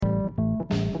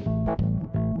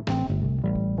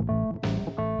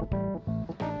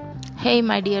Hey,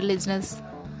 my dear listeners,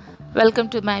 welcome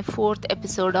to my fourth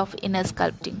episode of Inner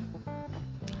Sculpting.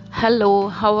 Hello,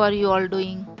 how are you all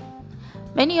doing?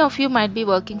 Many of you might be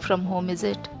working from home, is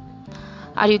it?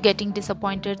 Are you getting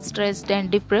disappointed, stressed, and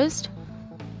depressed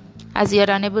as you are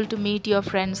unable to meet your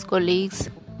friends, colleagues,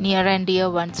 near and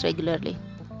dear ones regularly?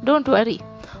 Don't worry.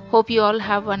 Hope you all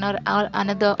have one or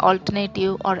another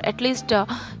alternative, or at least,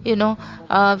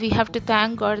 we have to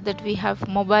thank God that we have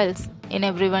mobiles in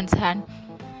everyone's hand.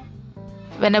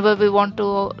 Whenever we want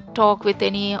to talk with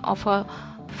any of our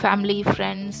family,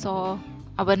 friends, or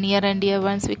our near and dear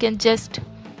ones, we can just,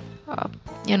 dial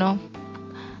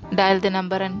the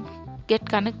number and get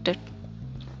connected.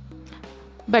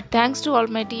 But thanks to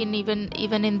Almighty, in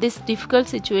even in these difficult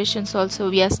situations also,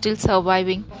 we are still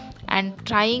surviving and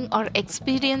trying or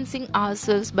experiencing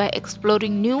ourselves by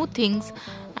exploring new things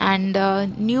and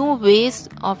new ways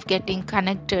of getting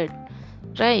connected,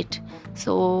 right?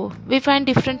 So we find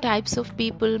different types of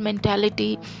people,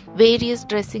 mentality, various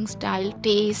dressing style,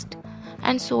 taste,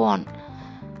 and so on.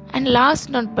 And last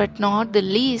but not the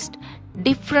least,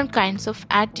 different kinds of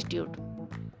attitude.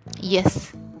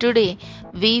 Yes, today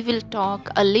we will talk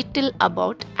a little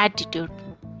about attitude.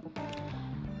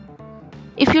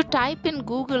 If you type in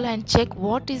Google and check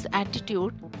what is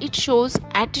attitude, it shows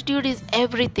attitude is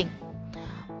everything,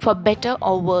 for better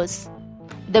or worse.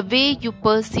 The way you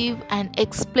perceive and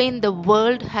explain the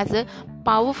world has a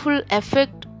powerful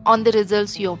effect on the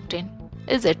results you obtain.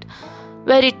 Is it?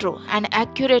 Very true and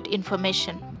accurate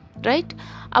information, right?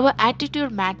 Our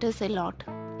attitude matters a lot.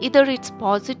 Either it's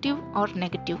positive or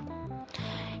negative.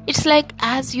 It's like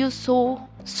as you sow,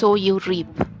 so you reap.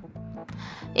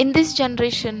 In this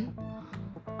generation,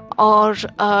 or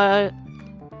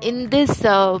in this,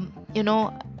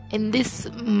 in this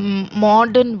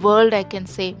modern world, I can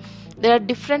say, there are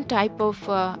different type of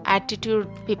attitude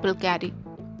people carry,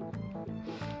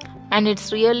 and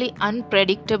it's really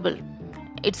unpredictable.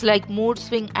 It's like mood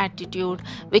swing attitude.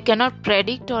 We cannot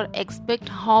predict or expect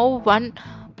how one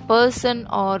person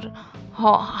or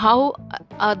how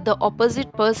the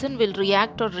opposite person will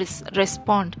react or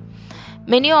respond.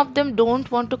 Many of them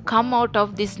don't want to come out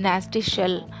of this nasty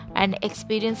shell and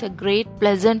experience a great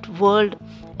pleasant world,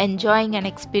 enjoying and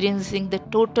experiencing the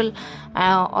total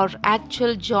or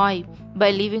actual joy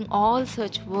by leaving all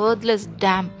such worthless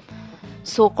damn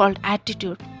so-called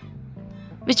attitude,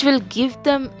 which will give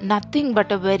them nothing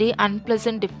but a very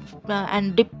unpleasant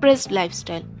and depressed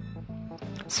lifestyle.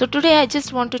 So today I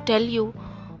just want to tell you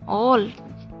all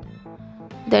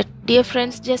that, dear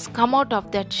friends, just come out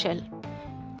of that shell.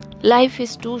 Life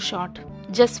is too short.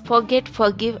 Just forget,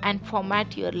 forgive, and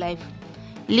format your life.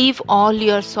 Leave all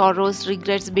your sorrows,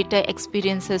 regrets, bitter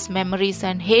experiences, memories,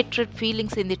 and hatred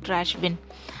feelings in the trash bin,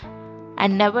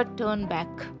 and never turn back.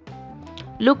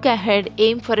 Look ahead,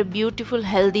 aim for a beautiful,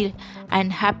 healthy,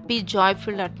 and happy,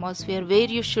 joyful atmosphere where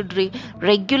you should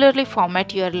regularly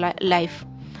format your life,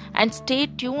 and stay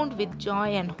tuned with joy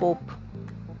and hope.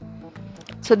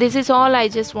 So this is all I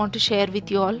just want to share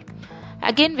with you all.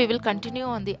 Again, we will continue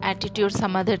on the attitude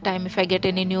some other time if I get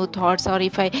any new thoughts, or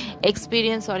if I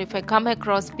experience, or if I come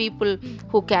across people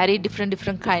who carry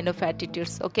different kind of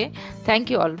attitudes. Okay, thank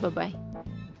you all. Bye bye.